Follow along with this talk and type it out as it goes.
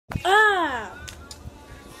Ah!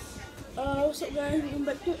 What's up guys, welcome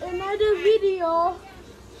back to another video.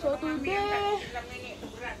 So today,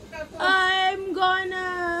 I'm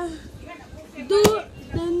gonna do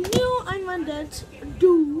the new Aimann Dance and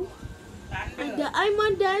the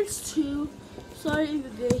Aimann Dance 2. Sorry if you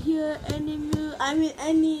can hear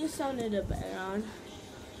any sound in the background.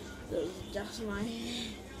 This is just my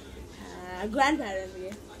grandparents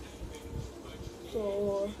again.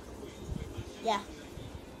 So, yeah.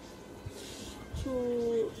 So,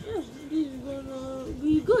 yeah, this is gonna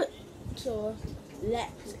be good. So,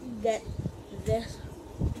 let's get this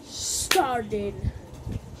started.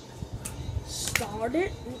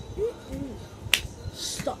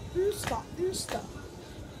 Stop.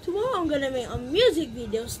 Tomorrow I'm gonna make a music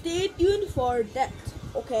video. Stay tuned for that.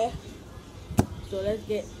 Okay. So let's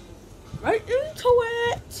get right into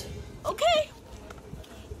it. Okay.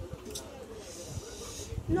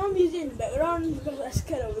 No music in the background because I'm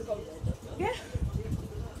scared of the computer. Okay.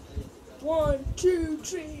 1, 2,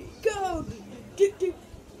 3, go.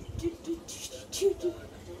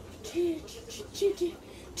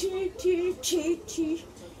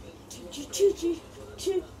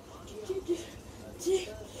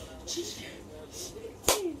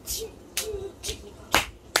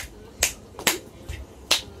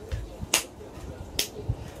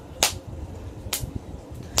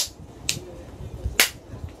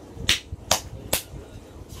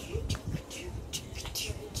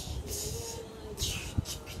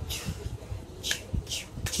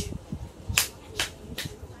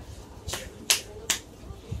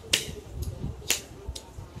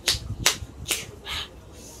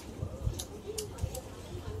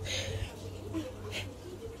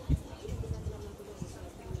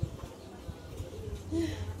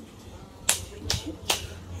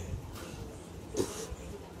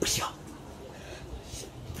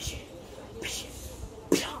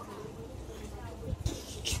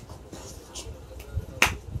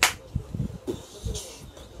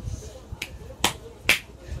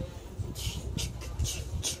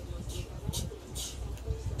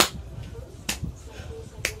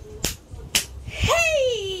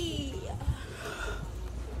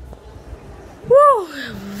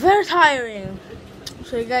 Very tiring.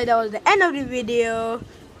 So guys, that was the end of the video.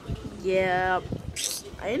 Yeah,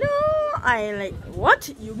 I know. I like what?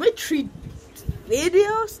 You made 3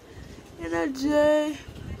 videos in a day?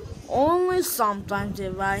 Only sometimes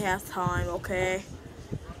if I have time, okay?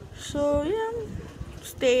 So yeah,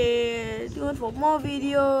 stay tuned for more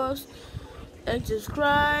videos and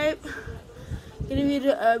subscribe. Give the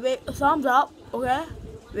video a big thumbs up, okay?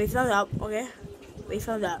 Big thumbs up, okay? Big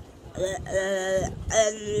thumbs up.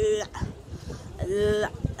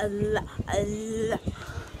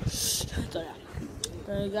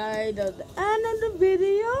 So guys, that's the end of the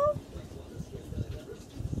video.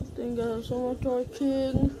 I think there's someone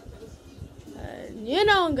talking, and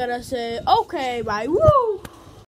I'm gonna say okay, bye. Woo!